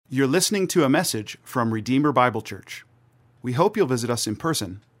You're listening to a message from Redeemer Bible Church. We hope you'll visit us in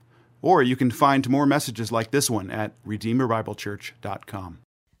person, or you can find more messages like this one at redeemerbiblechurch.com.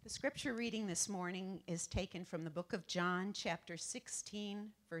 The scripture reading this morning is taken from the book of John, chapter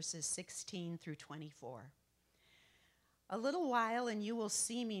 16, verses 16 through 24. A little while, and you will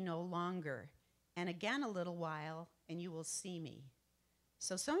see me no longer, and again a little while, and you will see me.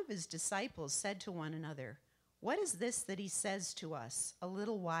 So some of his disciples said to one another, "What is this that he says to us? A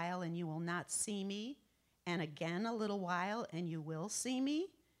little while, and you will not see me, and again a little while, and you will see me,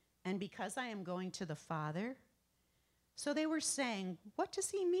 and because I am going to the Father?" So they were saying, "What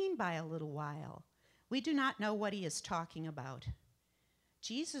does he mean by a little while? We do not know what he is talking about."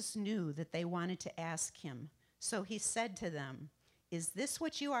 Jesus knew that they wanted to ask him, so he said to them, "Is this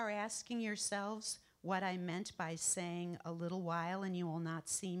what you are asking yourselves, what I meant by saying, 'A little while and you will not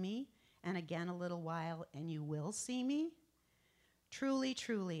see me, and again a little while and you will see me'? Truly,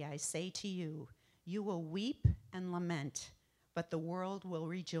 truly, I say to you, you will weep and lament, but the world will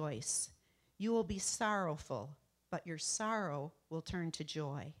rejoice. You will be sorrowful, but your sorrow will turn to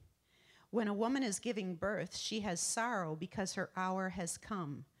joy. When a woman is giving birth, she has sorrow because her hour has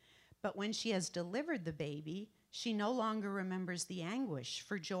come. But when she has delivered the baby, she no longer remembers the anguish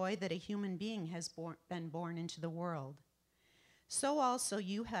for joy that a human being has been born into the world. So also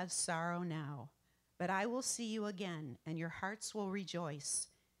you have sorrow now, but I will see you again, and your hearts will rejoice,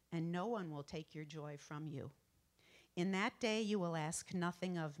 and no one will take your joy from you. In that day you will ask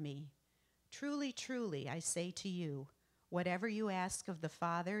nothing of me. Truly, truly, I say to you, whatever you ask of the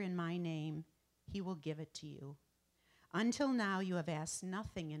Father in my name, he will give it to you. Until now you have asked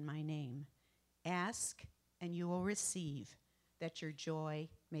nothing in my name. Ask, and you will receive, that your joy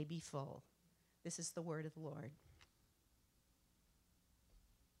may be full." This is the word of the Lord.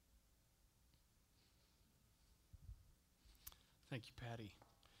 Thank you, Patty.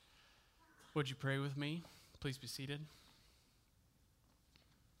 Would you pray with me? Please be seated.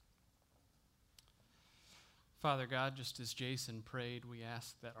 Father God, just as Jason prayed, we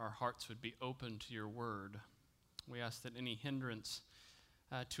ask that our hearts would be open to your word. We ask that any hindrance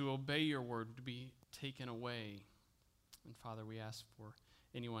to obey your word would be taken away. And Father, we ask for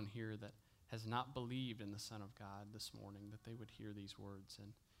anyone here that has not believed in the Son of God this morning, that they would hear these words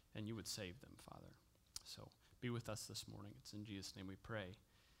and you would save them, Father. So be with us this morning. It's in Jesus' name we pray.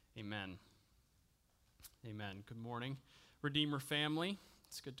 Amen. Amen. Good morning, Redeemer family.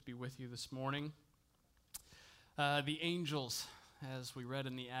 It's good to be with you this morning. The angels, as we read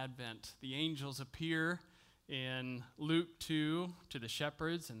in the Advent, the angels appear in Luke 2 to the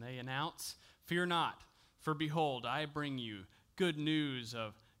shepherds, and they announce, "Fear not, for behold, I bring you good news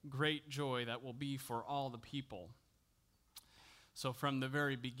of great joy that will be for all the people." So from the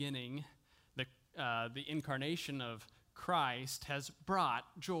very beginning, the incarnation of Christ has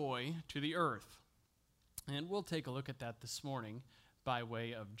brought joy to the earth. And we'll take a look at that this morning by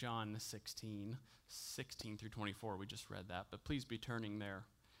way of John 16 through 24. We just read that, but please be turning there.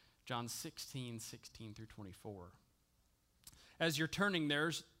 John 16 through 24. As you're turning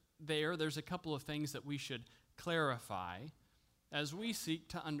there's a couple of things that we should clarify as we seek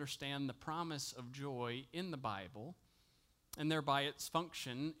to understand the promise of joy in the Bible and thereby its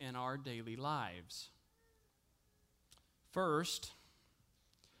function in our daily lives. First,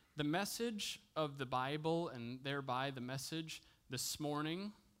 the message of the Bible, and thereby the message this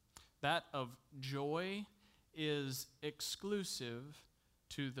morning, that of joy, is exclusive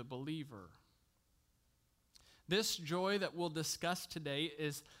to the believer. This joy that we'll discuss today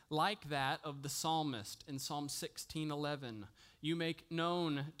is like that of the psalmist in Psalm 16:11. "You make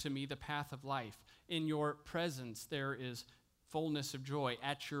known to me the path of life. In your presence there is fullness of joy.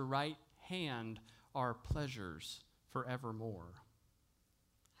 At your right hand are pleasures forevermore."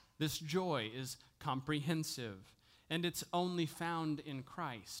 This joy is comprehensive, and it's only found in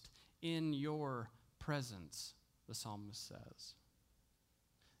Christ, in your presence, the psalmist says.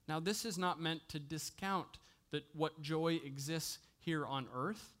 Now, this is not meant to discount what joy exists here on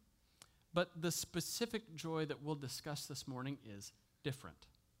earth, but the specific joy that we'll discuss this morning is different.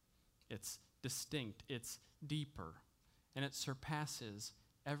 It's distinct, it's deeper, and it surpasses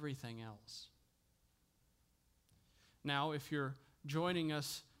everything else. Now, if you're joining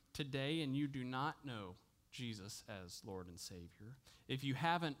us today and you do not know Jesus as Lord and Savior, if you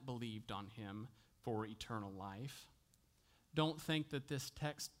haven't believed on him for eternal life, don't think that this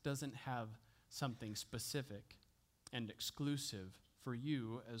text doesn't have something specific and exclusive for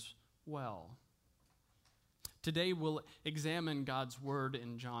you as well. Today we'll examine God's word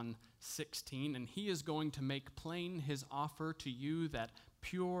in John 16, and he is going to make plain his offer to you that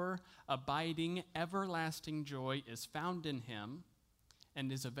pure, abiding, everlasting joy is found in him,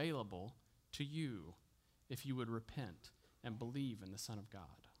 and is available to you if you would repent and believe in the Son of God.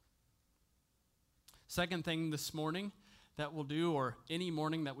 Second thing this morning that we'll do, or any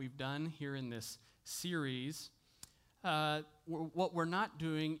morning that we've done here in this series, what we're not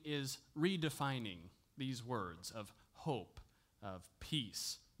doing is redefining these words of hope, of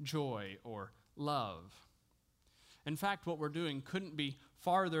peace, joy, or love. In fact, what we're doing couldn't be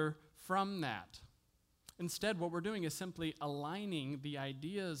farther from that. Instead, what we're doing is simply aligning the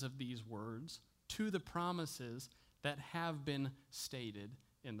ideas of these words to the promises that have been stated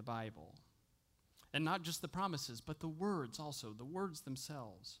in the Bible. And not just the promises, but the words also, the words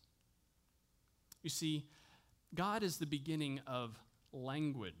themselves. You see, God is the beginning of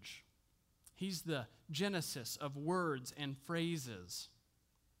language. He's the genesis of words and phrases.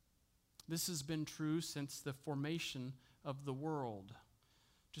 This has been true since the formation of the world.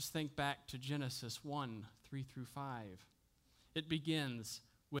 Just think back to Genesis 1, 3 through 5. It begins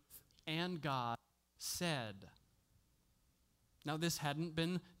with, "And God said." Now, this hadn't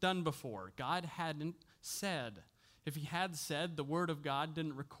been done before. God hadn't said. If he had said, the Word of God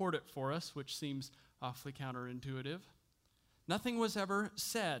didn't record it for us, which seems awfully counterintuitive. Nothing was ever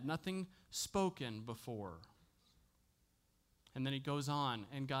said, nothing spoken before. And then he goes on,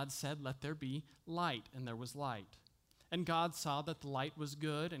 "And God said, let there be light, and there was light. And God saw that the light was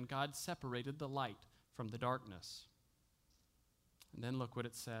good, and God separated the light from the darkness." And then look what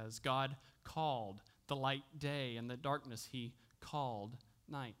it says. God called the light day, and the darkness he called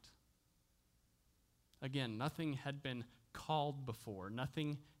night. Again, nothing had been called before,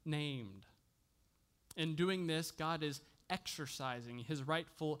 nothing named. In doing this, God is exercising his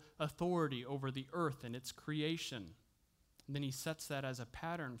rightful authority over the earth and its creation. And then he sets that as a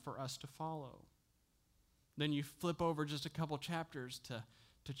pattern for us to follow. Then you flip over just a couple chapters to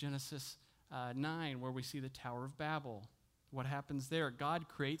Genesis 9, where we see the Tower of Babel. What happens there? God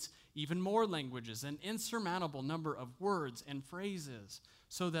creates even more languages, an insurmountable number of words and phrases,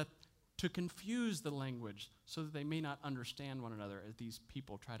 so that to confuse the language, so that they may not understand one another as these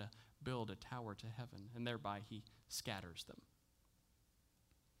people try to build a tower to heaven, and thereby he scatters them.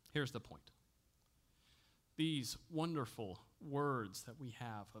 Here's the point. These wonderful words that we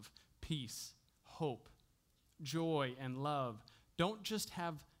have of peace, hope, joy, and love don't just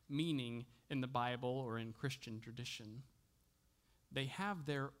have meaning in the Bible or in Christian tradition. They have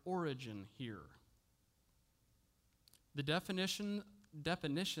their origin here. The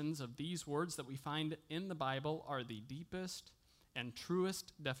definitions of these words that we find in the Bible are the deepest and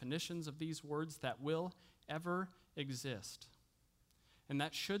truest definitions of these words that will ever exist. And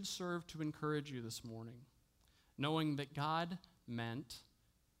that should serve to encourage you this morning, knowing that God meant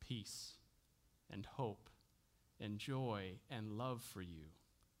peace and hope and joy and love for you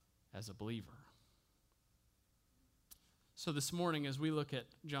as a believer. So this morning, as we look at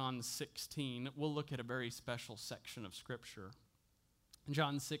John 16, we'll look at a very special section of Scripture.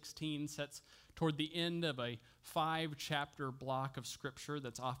 John 16 sets toward the end of a 5-chapter block of Scripture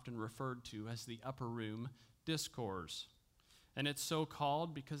that's often referred to as the Upper Room Discourse. And it's so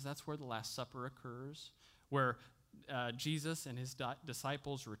called because that's where the Last Supper occurs, where Jesus and his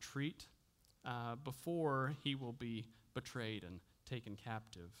disciples retreat before he will be betrayed and taken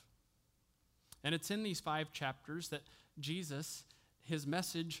captive. And it's in these 5 chapters that Jesus, his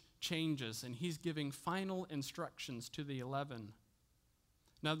message changes, and he's giving final instructions to the 11.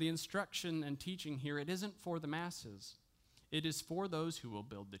 Now, the instruction and teaching here, it isn't for the masses. It is for those who will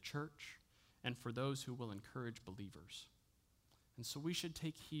build the church and for those who will encourage believers. And so we should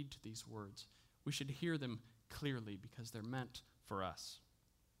take heed to these words. We should hear them clearly because they're meant for us.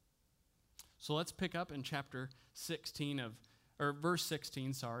 So let's pick up in verse 16, of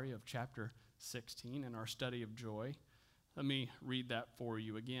chapter 16 in our study of joy. Let me read that for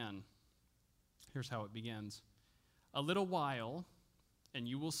you again. Here's how it begins. "A little while, and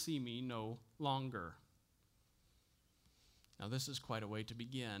you will see me no longer." Now, this is quite a way to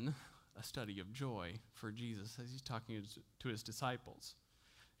begin a study of joy for Jesus as he's talking to his disciples.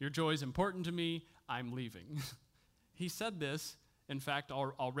 Your joy is important to me. I'm leaving. He said this, in fact,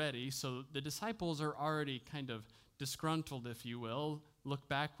 already, so the disciples are already kind of disgruntled, if you will. Look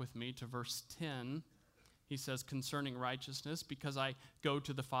back with me to verse 10. He says, "Concerning righteousness, because I go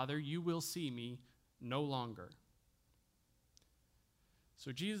to the Father, you will see me no longer."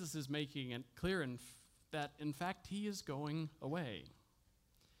 So Jesus is making it clear that, in fact, he is going away.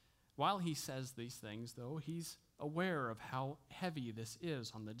 While he says these things, though, he's aware of how heavy this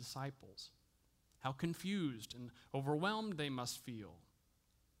is on the disciples, how confused and overwhelmed they must feel.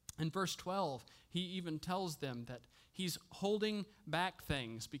 In verse 12, he even tells them that he's holding back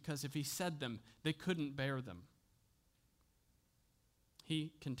things because if he said them, they couldn't bear them.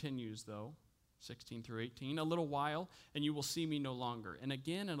 He continues, though, 16 through 18, a little while, and you will see me no longer. And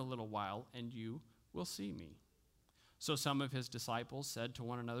again in a little while, and you will see me. So some of his disciples said to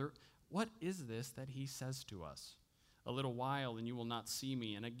one another, what is this that he says to us? A little while, and you will not see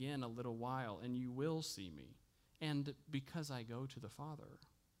me. And again a little while, and you will see me. And because I go to the Father.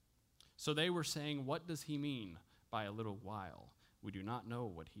 So they were saying, what does he mean by a little while? We do not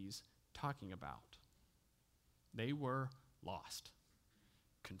know what he's talking about. They were lost,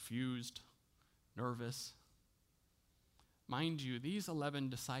 confused, nervous. Mind you, these 11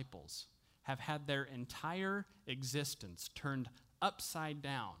 disciples have had their entire existence turned upside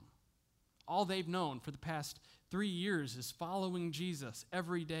down. All they've known for the past 3 years is following Jesus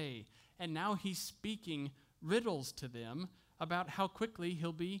every day, and now he's speaking riddles to them about how quickly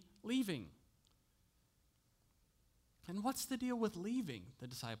he'll be leaving. And what's the deal with leaving, the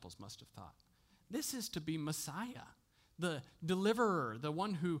disciples must have thought. This is to be Messiah, the deliverer, the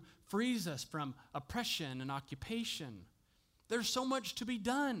one who frees us from oppression and occupation. There's so much to be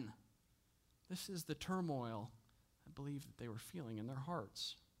done. This is the turmoil, I believe, that they were feeling in their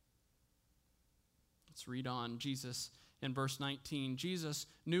hearts. Let's read on. Jesus, in verse 19, Jesus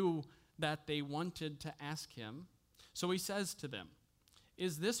knew that they wanted to ask him. So he says to them,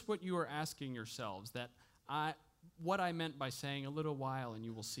 is this what you are asking yourselves, that what I meant by saying a little while and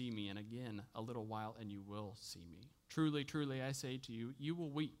you will see me, and again a little while and you will see me? Truly, truly, I say to you, you will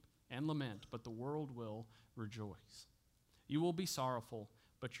weep and lament, but the world will rejoice. You will be sorrowful,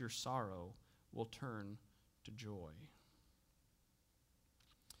 but your sorrow will turn to joy.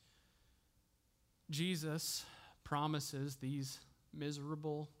 Jesus promises these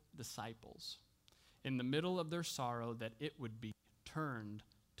miserable disciples in the middle of their sorrow that it would be turned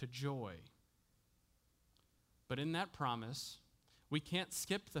to joy. But in that promise, we can't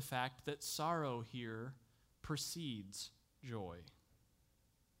skip the fact that sorrow here precedes joy.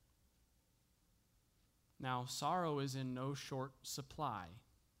 Now, sorrow is in no short supply,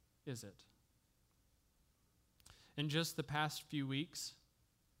 is it? In just the past few weeks,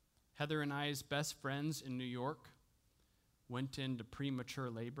 Heather and I's best friends in New York went into premature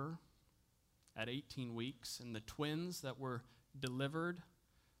labor at 18 weeks, and the twins that were delivered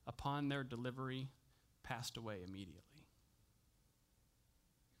upon their delivery passed away immediately.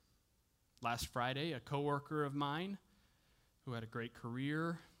 Last Friday, a coworker of mine who had a great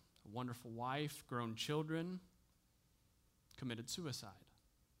career, a wonderful wife, grown children, committed suicide.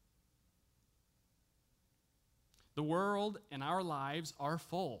 The world and our lives are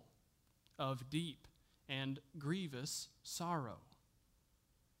full of deep and grievous sorrow.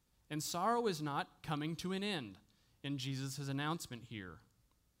 And sorrow is not coming to an end in Jesus' announcement here.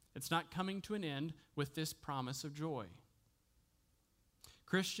 It's not coming to an end with this promise of joy.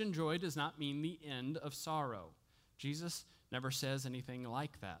 Christian joy does not mean the end of sorrow. Jesus never says anything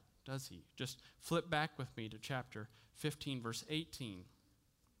like that, does he? Just flip back with me to chapter 15, verse 18.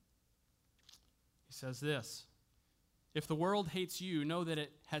 He says this, if the world hates you, know that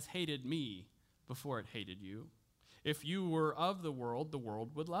it has hated me before it hated you. If you were of the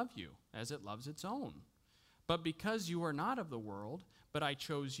world would love you, as it loves its own. But because you are not of the world, but I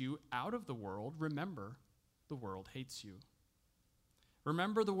chose you out of the world, remember, the world hates you.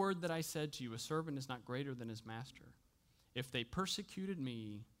 Remember the word that I said to you, a servant is not greater than his master. If they persecuted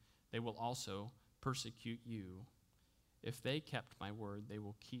me, they will also persecute you. If they kept my word, they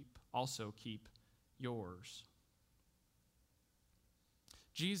will also keep yours.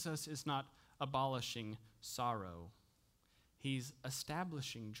 Jesus is not abolishing sorrow. He's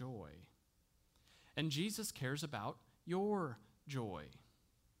establishing joy. And Jesus cares about your joy.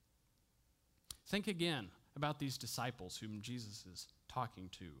 Think again about these disciples whom Jesus is talking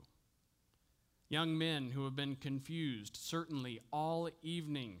to. Young men who have been confused, certainly all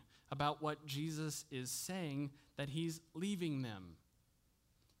evening, about what Jesus is saying, that he's leaving them.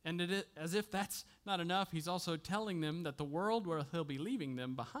 And as if that's not enough, he's also telling them that the world where he'll be leaving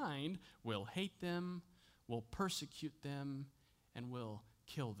them behind will hate them, will persecute them, and will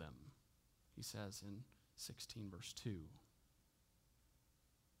kill them, he says in 16 verse 2.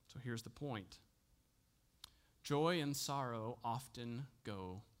 So here's the point. Joy and sorrow often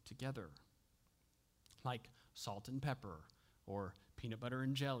go together, like salt and pepper, or peanut butter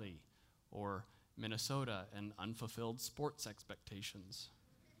and jelly, or Minnesota and unfulfilled sports expectations.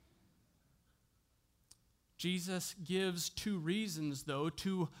 Jesus gives two reasons, though,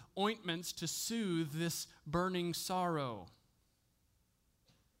 two ointments to soothe this burning sorrow.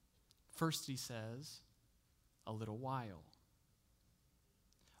 First, he says, a little while.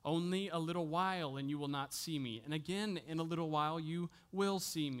 Only a little while and you will not see me. And again, in a little while you will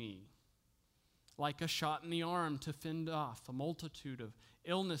see me. like a shot in the arm to fend off a multitude of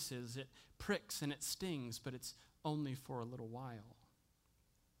illnesses. It pricks and it stings, but it's only for a little while.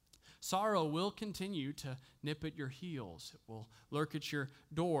 Sorrow will continue to nip at your heels. It will lurk at your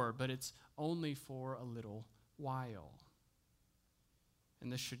door, but it's only for a little while.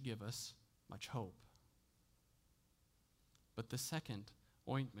 And this should give us much hope. But the second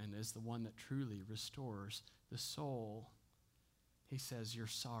ointment is the one that truly restores the soul. He says, your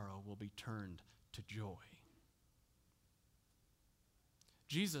sorrow will be turned to joy.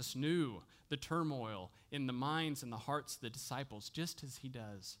 Jesus knew the turmoil in the minds and the hearts of the disciples, just as he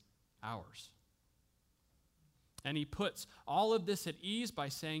does ours. And he puts all of this at ease by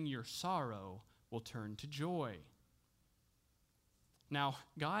saying, your sorrow will turn to joy. Now,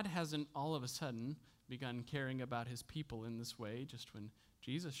 God hasn't all of a sudden begun caring about his people in this way just when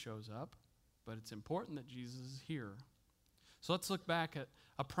Jesus shows up, but it's important that Jesus is here. So let's look back at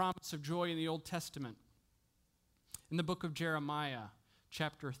a promise of joy in the Old Testament. In the book of Jeremiah,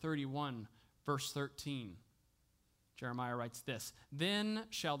 chapter 31, verse 13, Jeremiah writes this, then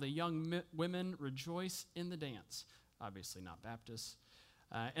shall the young women rejoice in the dance, obviously not Baptists,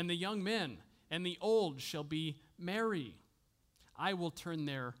 and the young men and the old shall be merry. I will turn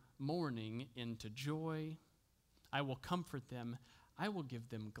their mourning into joy. I will comfort them. I will give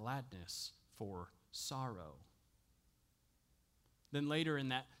them gladness for sorrow. Then later in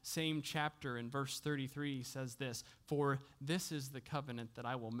that same chapter, in verse 33, he says this, for this is the covenant that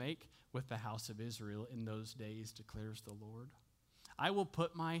I will make with the house of Israel in those days, declares the Lord. I will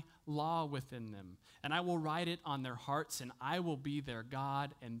put my law within them, and I will write it on their hearts, and I will be their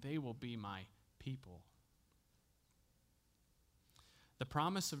God, and they will be my people. The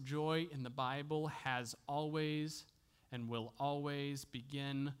promise of joy in the Bible has always and will always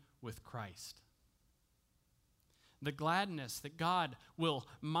begin with Christ. The gladness that God will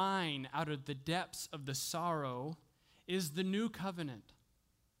mine out of the depths of the sorrow is the new covenant.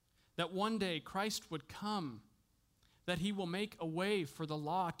 That one day Christ would come, that he will make a way for the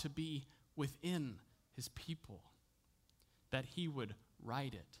law to be within his people, that he would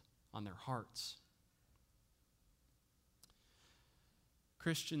write it on their hearts.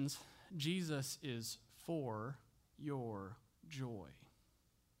 Christians, Jesus is for your joy.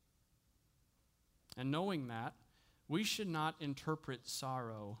 And knowing that, we should not interpret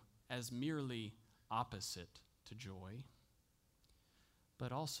sorrow as merely opposite to joy,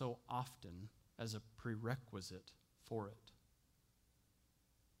 but also often as a prerequisite for it.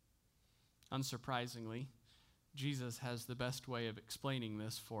 Unsurprisingly, Jesus has the best way of explaining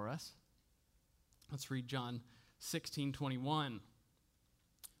this for us. Let's read John 16:21.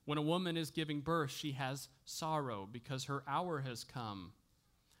 When a woman is giving birth, she has sorrow because her hour has come.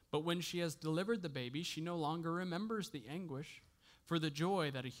 But when she has delivered the baby, she no longer remembers the anguish for the joy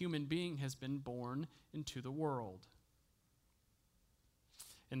that a human being has been born into the world.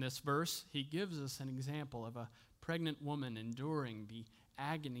 In this verse, he gives us an example of a pregnant woman enduring the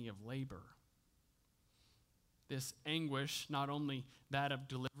agony of labor. This anguish, not only that of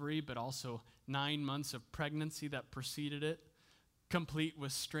delivery, but also 9 months of pregnancy that preceded it, complete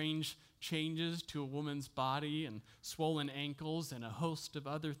with strange changes to a woman's body and swollen ankles and a host of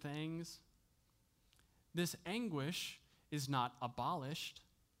other things. This anguish is not abolished,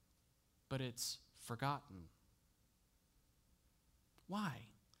 but it's forgotten. Why?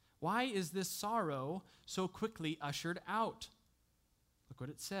 Why is this sorrow so quickly ushered out? Look what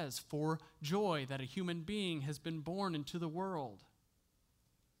it says, for joy that a human being has been born into the world.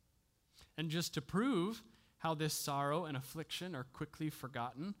 And just to prove how this sorrow and affliction are quickly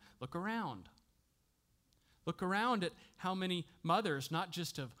forgotten, look around. Look around at how many mothers, not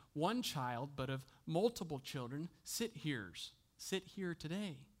just of one child, but of multiple children, sit here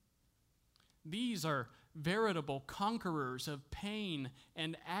today. These are veritable conquerors of pain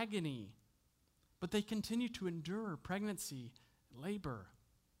and agony, but they continue to endure pregnancy and labor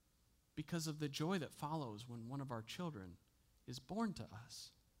because of the joy that follows when one of our children is born to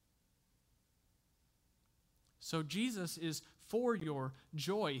us. So Jesus is for your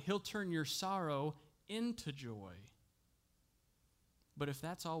joy. He'll turn your sorrow into joy. But if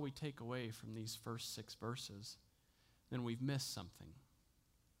that's all we take away from these first 6 verses, then we've missed something.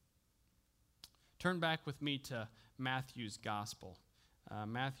 Turn back with me to Matthew's Gospel.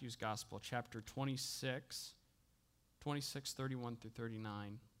 Matthew's Gospel, chapter 26, 31 through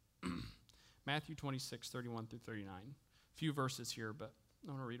 39. Matthew 26, 31 through 39. A few verses here, but I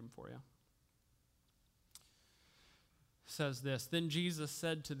want to read them for you. Says this, then Jesus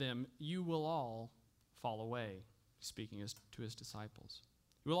said to them, you will all fall away, speaking to his disciples.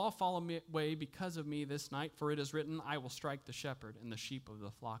 You will all fall away because of me this night, for it is written, I will strike the shepherd, and the sheep of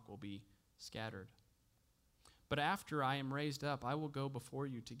the flock will be scattered. But after I am raised up, I will go before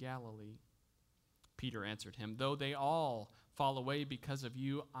you to Galilee." Peter answered him, "Though they all fall away because of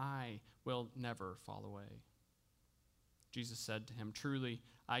you, I will never fall away." Jesus said to him, "Truly,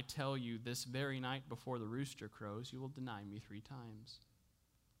 I tell you, this very night before the rooster crows, you will deny me 3 times.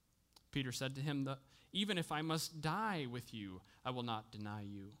 Peter said to him, "Even if I must die with you, I will not deny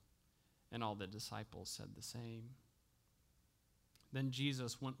you." And all the disciples said the same. Then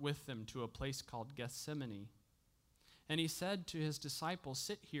Jesus went with them to a place called Gethsemane. And he said to his disciples,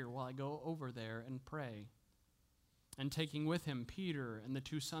 "Sit here while I go over there and pray." And taking with him Peter and the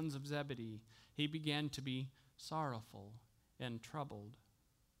 2 sons of Zebedee, he began to be sorrowful and troubled.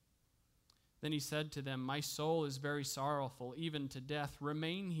 Then he said to them, "My soul is very sorrowful, even to death.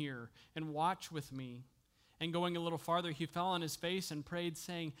 Remain here and watch with me." And going a little farther, he fell on his face and prayed,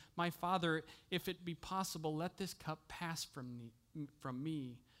 saying, "My Father, if it be possible, let this cup pass from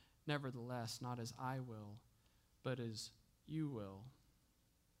me. Nevertheless, not as I will, but as you will."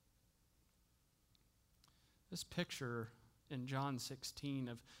 This picture in John 16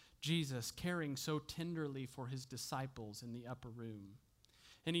 of Jesus caring so tenderly for his disciples in the upper room.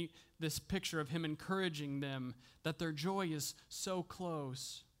 And this picture of him encouraging them that their joy is so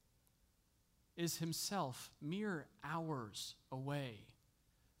close is himself mere hours away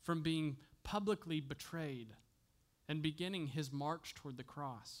from being publicly betrayed and beginning his march toward the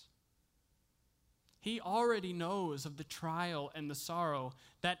cross. He already knows of the trial and the sorrow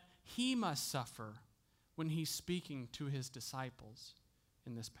that he must suffer when he's speaking to his disciples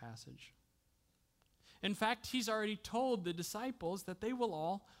in this passage. In fact, he's already told the disciples that they will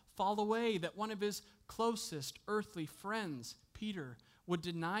all fall away, that one of his closest earthly friends, Peter, would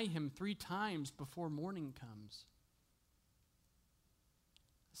deny him 3 times before morning comes.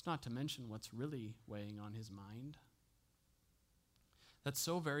 That's not to mention what's really weighing on his mind. That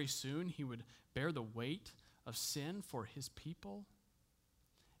so very soon he would bear the weight of sin for his people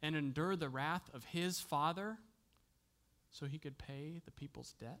and endure the wrath of his Father so he could pay the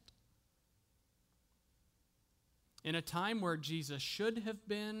people's debt. In a time where Jesus should have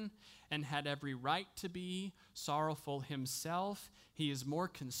been and had every right to be sorrowful himself, he is more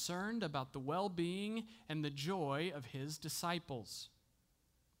concerned about the well-being and the joy of his disciples.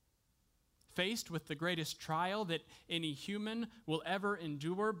 Faced with the greatest trial that any human will ever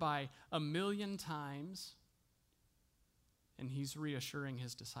endure by 1,000,000 times, and he's reassuring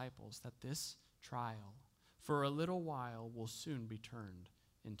his disciples that this trial, for a little while, will soon be turned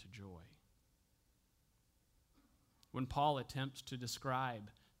into joy. When Paul attempts to describe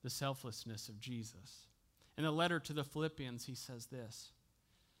the selflessness of Jesus, in the letter to the Philippians, he says this: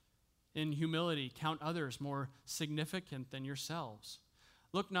 "In humility, count others more significant than yourselves.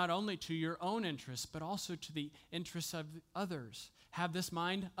 Look not only to your own interests, but also to the interests of others. Have this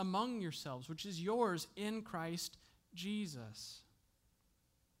mind among yourselves, which is yours in Christ Jesus."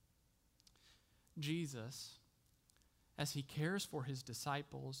 Jesus, as he cares for his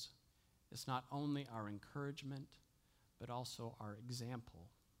disciples, is not only our encouragement, but also our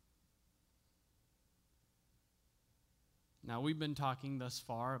example. Now, we've been talking thus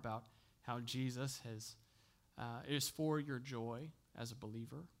far about how Jesus is for your joy as a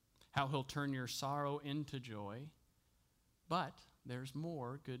believer, how he'll turn your sorrow into joy, but there's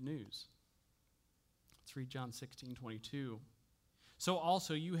more good news. Let's read John 16:22. "So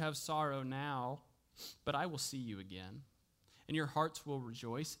also you have sorrow now, but I will see you again, and your hearts will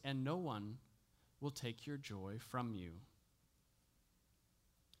rejoice, and no one will take your joy from you."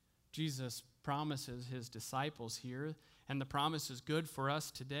 Jesus promises his disciples here, and the promise is good for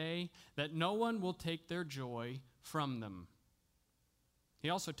us today, that no one will take their joy from them. He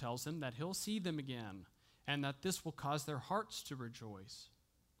also tells them that he'll see them again, and that this will cause their hearts to rejoice.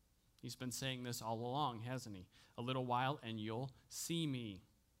 He's been saying this all along, hasn't he? "A little while, and you'll see me."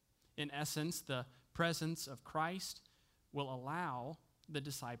 In essence, the presence of Christ will allow the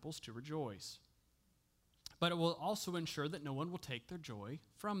disciples to rejoice. But it will also ensure that no one will take their joy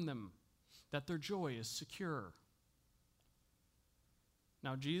from them, that their joy is secure.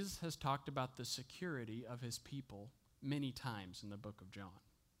 Now, Jesus has talked about the security of his people many times in the book of John.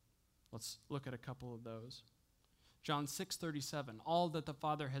 Let's look at a couple of those. John 6:37, "All that the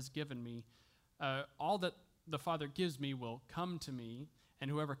Father has given me, all that the Father gives me will come to me, and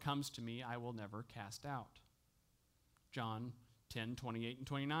whoever comes to me I will never cast out." John 10:28 and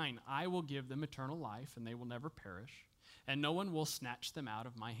 29, "I will give them eternal life, and they will never perish, and no one will snatch them out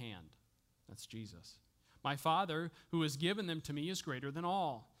of my hand." That's Jesus. "My Father, who has given them to me, is greater than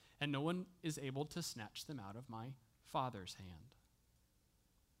all, and no one is able to snatch them out of my Father's hand."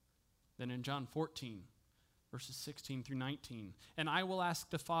 Then in John 14, Verses 16 through 19. And I will ask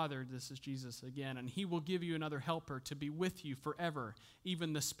the Father, this is Jesus again, and he will give you another helper to be with you forever,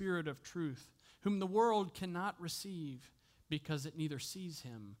 even the Spirit of truth, whom the world cannot receive, because it neither sees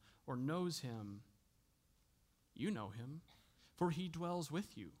him or knows him. You know him, for he dwells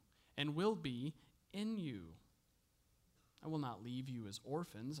with you and will be in you. I will not leave you as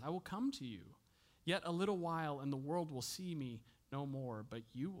orphans. I will come to you. Yet a little while, and the world will see me no more, but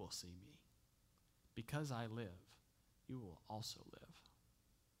you will see me. Because I live, you will also live.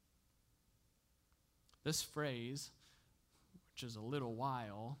 This phrase, which is a little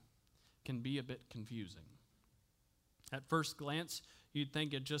while, can be a bit confusing. At first glance, you'd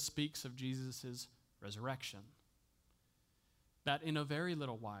think it just speaks of Jesus' resurrection. That in a very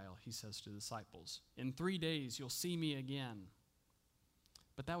little while, he says to the disciples, in 3 days you'll see me again.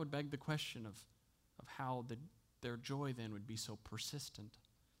 But that would beg the question of how their joy then would be so persistent,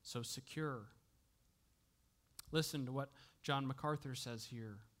 so secure. Listen to what John MacArthur says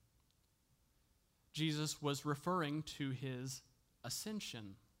here. Jesus was referring to his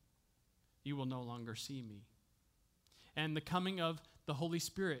ascension. You will no longer see me. And the coming of the Holy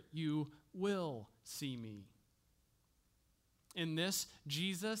Spirit, you will see me. In this,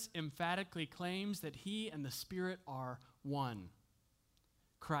 Jesus emphatically claims that he and the Spirit are one.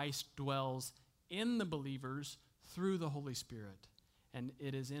 Christ dwells in the believers through the Holy Spirit, and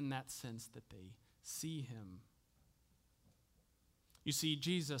it is in that sense that they see him. You see,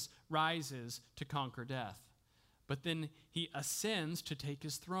 Jesus rises to conquer death, but then he ascends to take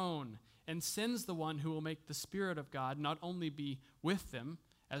his throne and sends the one who will make the Spirit of God not only be with them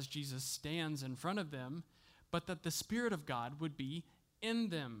as Jesus stands in front of them, but that the Spirit of God would be in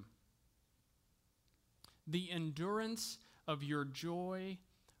them. The endurance of your joy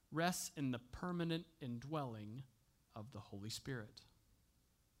rests in the permanent indwelling of the Holy Spirit.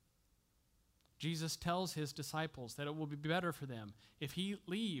 Jesus tells his disciples that it will be better for them if he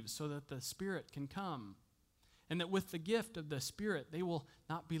leaves so that the Spirit can come, and that with the gift of the Spirit they will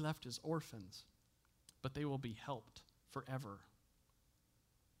not be left as orphans, but they will be helped forever.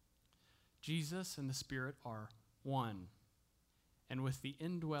 Jesus and the Spirit are one, and with the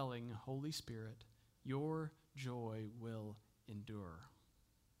indwelling Holy Spirit, your joy will endure.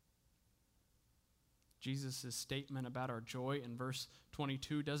 Jesus' statement about our joy in verse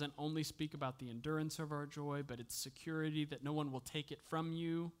 22 doesn't only speak about the endurance of our joy, but its security that no one will take it from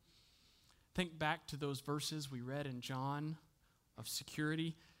you. Think back to those verses we read in John of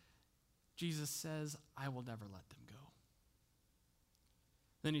security. Jesus says, I will never let them go.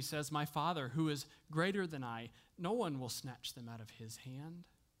 Then he says, my Father, who is greater than I, no one will snatch them out of his hand.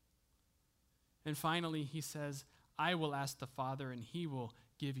 And finally, he says, I will ask the Father, and he will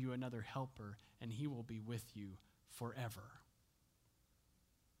give you another helper, and he will be with you forever.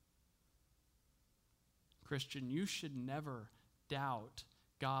 Christian, you should never doubt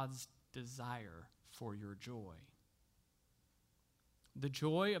God's desire for your joy. The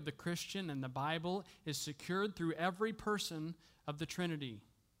joy of the Christian in the Bible is secured through every person of the Trinity.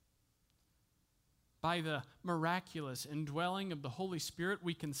 By the miraculous indwelling of the Holy Spirit,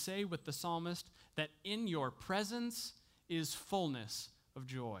 we can say with the psalmist that in your presence is fullness of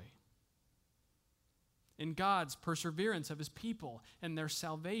joy. In God's perseverance of his people and their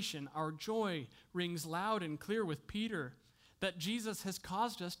salvation, our joy rings loud and clear with Peter that Jesus has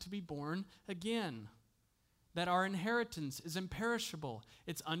caused us to be born again, that our inheritance is imperishable,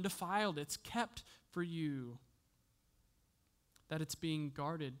 it's undefiled, it's kept for you, that it's being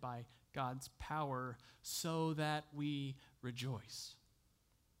guarded by God's power so that we rejoice.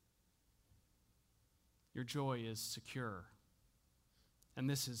 Your joy is secure. And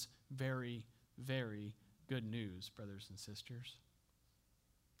this is very, very good news, brothers and sisters.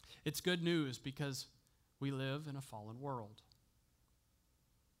 It's good news because we live in a fallen world.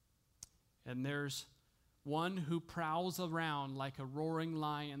 And there's one who prowls around like a roaring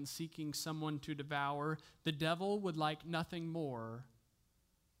lion seeking someone to devour. The devil would like nothing more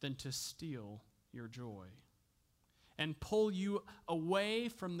than to steal your joy and pull you away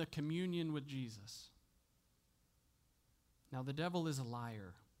from the communion with Jesus. Now, the devil is a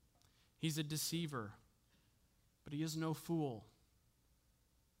liar. He's a deceiver, but he is no fool.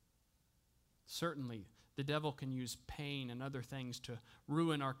 Certainly, the devil can use pain and other things to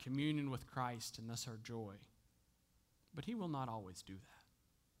ruin our communion with Christ and thus our joy. But he will not always do that.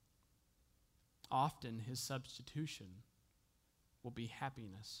 Often, his substitution will be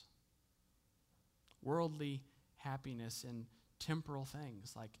happiness. Worldly happiness in temporal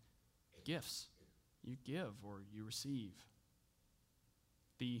things like gifts you give or you receive.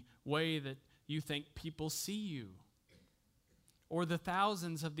 The way that you think people see you, or the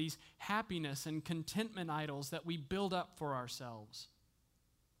thousands of these happiness and contentment idols that we build up for ourselves.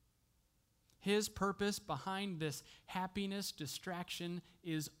 His purpose behind this happiness distraction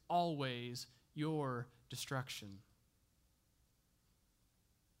is always your destruction.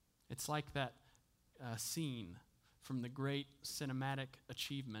 It's like that scene from the great cinematic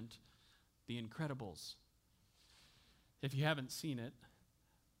achievement, The Incredibles. If you haven't seen it,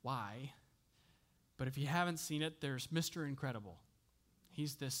 why? But if you haven't seen it, there's Mr. Incredible.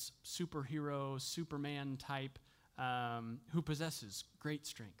 He's this superhero, Superman type who possesses great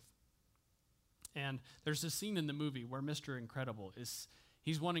strength. And there's a scene in the movie where Mr. Incredible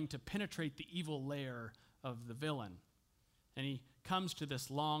he's wanting to penetrate the evil lair of the villain. And he comes to this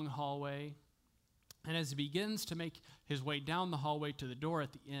long hallway. And as he begins to make his way down the hallway to the door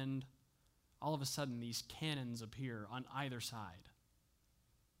at the end, all of a sudden these cannons appear on either side.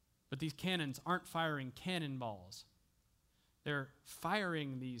 But these cannons aren't firing cannonballs. They're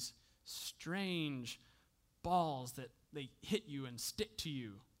firing these strange balls that they hit you and stick to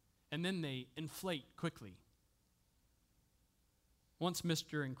you, and then they inflate quickly. Once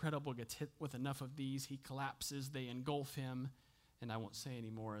Mr. Incredible gets hit with enough of these, he collapses, they engulf him, and I won't say any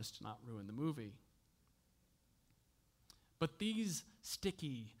more as to not ruin the movie. But these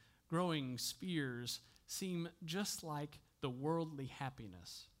sticky, growing spheres seem just like the worldly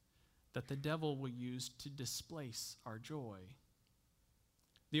happiness that the devil will use to displace our joy.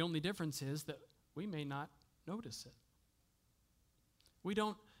 The only difference is that we may not notice it. We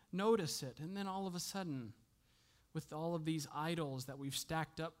don't notice it, and then all of a sudden, with all of these idols that we've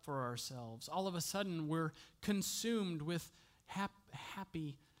stacked up for ourselves, all of a sudden we're consumed with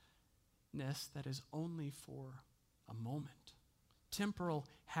happiness that is only for a moment. Temporal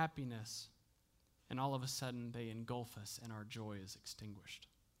happiness, and all of a sudden they engulf us and our joy is extinguished.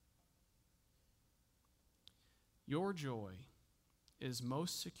 Your joy is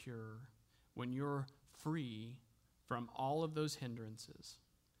most secure when you're free from all of those hindrances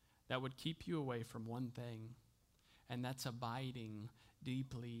that would keep you away from one thing, and that's abiding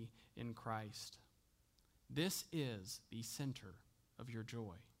deeply in Christ. This is the center of your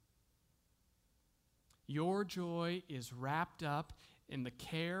joy. Your joy is wrapped up in the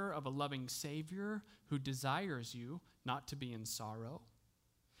care of a loving Savior who desires you not to be in sorrow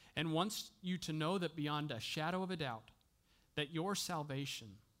and wants you to know that beyond a shadow of a doubt that your salvation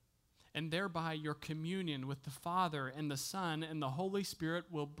and thereby your communion with the Father and the Son and the Holy Spirit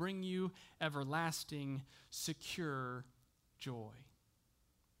will bring you everlasting, secure joy.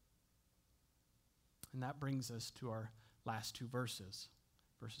 And that brings us to our last two verses,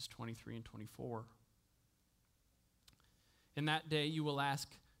 verses 23 and 24. In that day you will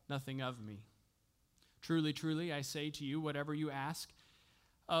ask nothing of me. Truly, truly, I say to you, whatever you ask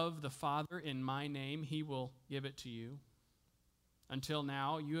of the Father in my name, he will give it to you. Until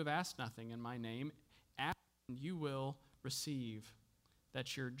now, you have asked nothing in my name. Ask and you will receive,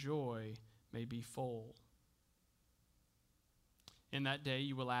 that your joy may be full. In that day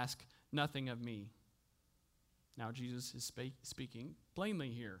you will ask nothing of me. Now Jesus is speaking plainly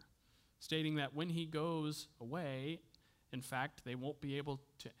here, stating that when he goes away, in fact, they won't be able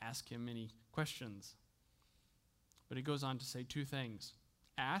to ask him any questions. But he goes on to say two things.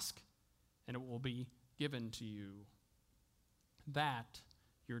 Ask, and it will be given to you, that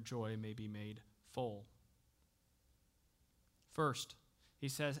your joy may be made full. First, he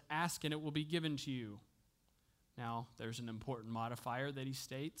says, ask, and it will be given to you. Now, there's an important modifier that he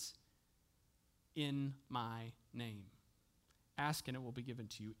states, in my name. Ask, and it will be given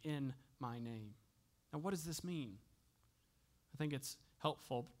to you in my name. Now, what does this mean? I think it's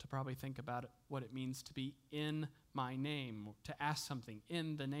helpful to probably think about what it means to be in my name, to ask something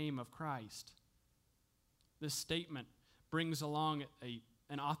in the name of Christ. This statement brings along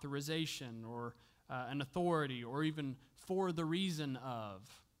an authorization or an authority or even for the reason of.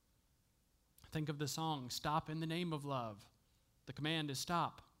 Think of the song, Stop in the Name of Love. The command is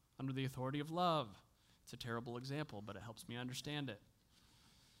stop under the authority of love. It's a terrible example, but it helps me understand it.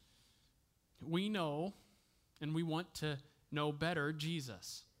 We know and we want to know better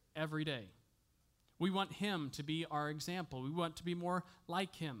Jesus every day. We want him to be our example. We want to be more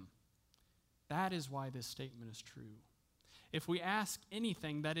like him. That is why this statement is true. If we ask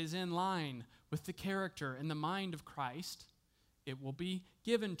anything that is in line with the character and the mind of Christ, it will be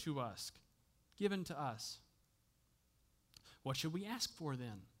given to us. What should we ask for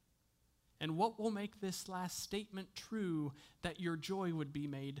then? And what will make this last statement true, that your joy would be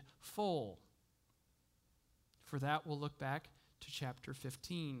made full? For that, we'll look back to chapter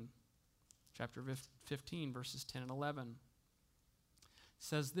 15. Chapter 15, verses 10 and 11. It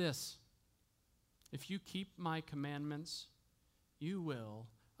says this, if you keep my commandments, you will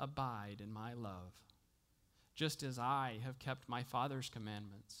abide in my love, just as I have kept my Father's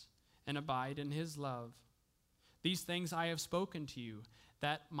commandments and abide in his love. These things I have spoken to you,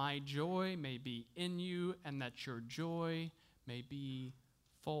 that my joy may be in you and that your joy may be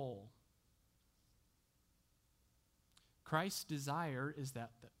full. Christ's desire is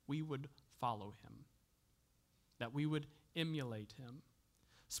that we would follow him, that we would emulate him,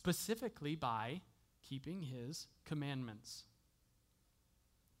 specifically by keeping his commandments.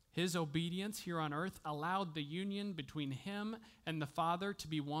 His obedience here on earth allowed the union between him and the Father to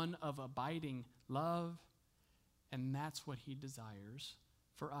be one of abiding love, and that's what he desires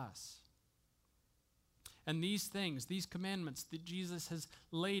for us. And these things, these commandments that Jesus has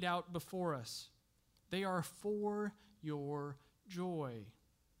laid out before us, they are for your joy.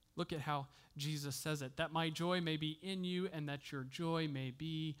 Look at how Jesus says it, that my joy may be in you and that your joy may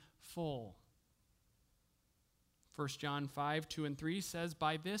be full. 1 John 5, 2 and 3 says,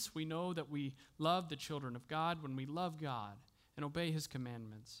 by this we know that we love the children of God when we love God and obey his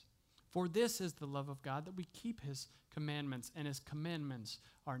commandments. For this is the love of God, that we keep his commandments, and his commandments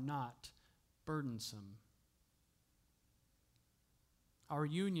are not burdensome. Our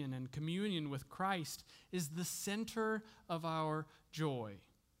union and communion with Christ is the center of our joy.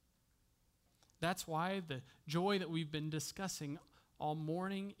 That's why the joy that we've been discussing all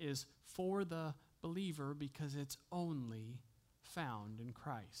morning is for the believer, because it's only found in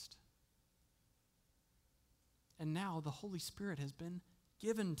Christ. And now the Holy Spirit has been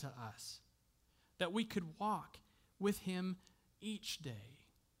given to us, that we could walk with him each day.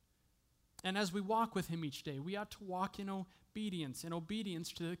 And as we walk with him each day, we ought to walk in obedience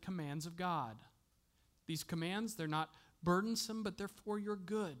to the commands of God. These commands, they're not burdensome, but they're for your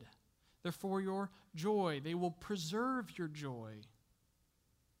good. They're for your joy. They will preserve your joy.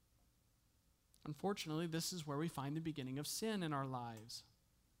 Unfortunately, this is where we find the beginning of sin in our lives.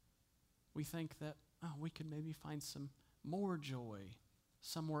 We think that we could maybe find some more joy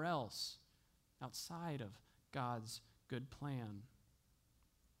somewhere else outside of God's good plan.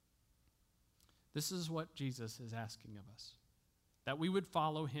 This is what Jesus is asking of us, that we would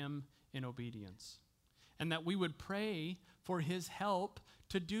follow him in obedience, and that we would pray for his help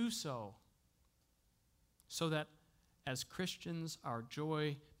to do so that as Christians our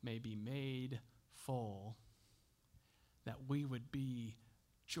joy may be made full, that we would be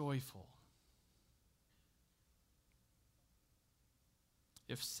joyful.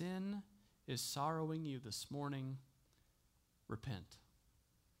 If sin is sorrowing you this morning, repent.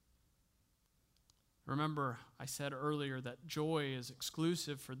 Remember, I said earlier that joy is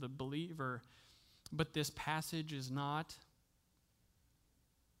exclusive for the believer, but this passage is not.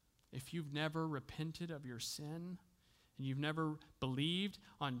 If you've never repented of your sin, and you've never believed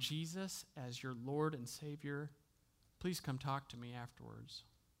on Jesus as your Lord and Savior, please come talk to me afterwards.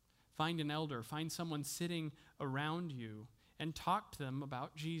 Find an elder, find someone sitting around you, and talk to them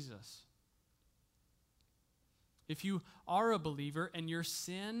about Jesus. If you are a believer and your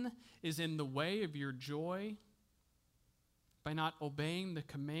sin is in the way of your joy, by not obeying the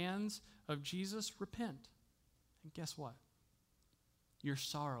commands of Jesus, repent. And guess what? Your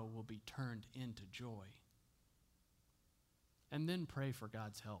sorrow will be turned into joy. And then pray for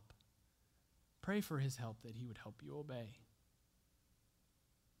God's help. Pray for his help, that he would help you obey.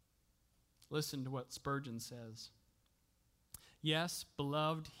 Listen to what Spurgeon says. Yes,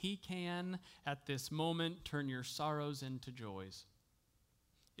 beloved, he can at this moment turn your sorrows into joys.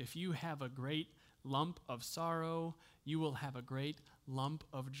 If you have a great lump of sorrow, you will have a great lump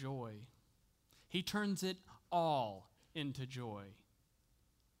of joy. He turns it all into joy.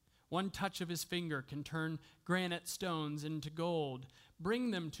 One touch of his finger can turn granite stones into gold. Bring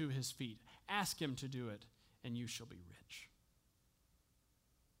them to his feet. Ask him to do it, and you shall be rich.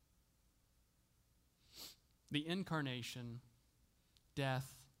 The incarnation,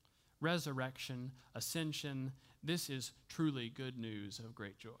 death, resurrection, ascension, this is truly good news of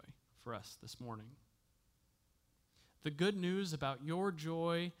great joy for us this morning. The good news about your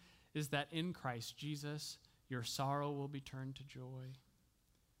joy is that in Christ Jesus, your sorrow will be turned to joy.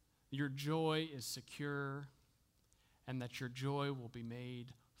 Your joy is secure, and that your joy will be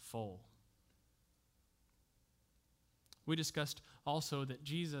made full. We discussed also that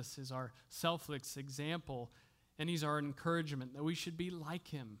Jesus is our selfless example, and he's our encouragement that we should be like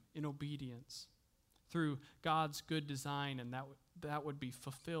him in obedience through God's good design, and that would be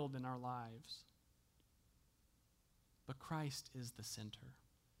fulfilled in our lives. But Christ is the center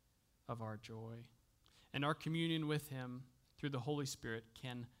of our joy, and our communion with him through the Holy Spirit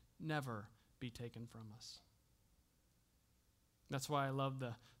can never be taken from us. That's why I love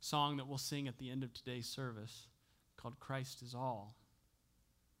the song that we'll sing at the end of today's service called Christ is All.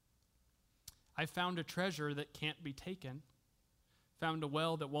 I found a treasure that can't be taken, found a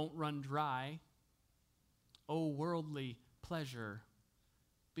well that won't run dry. O worldly pleasure,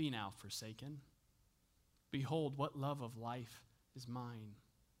 be now forsaken. Behold, what love of life is mine.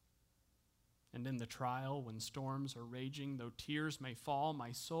 And in the trial, when storms are raging, though tears may fall,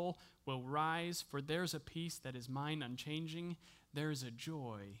 my soul will rise, for there's a peace that is mine unchanging. There's a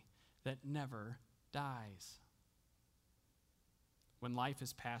joy that never dies. When life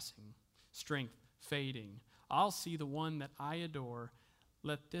is passing, strength fading, I'll see the one that I adore.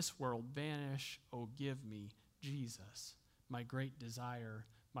 Let this world vanish, oh give me Jesus, my great desire,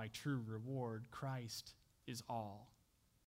 my true reward. Christ is all.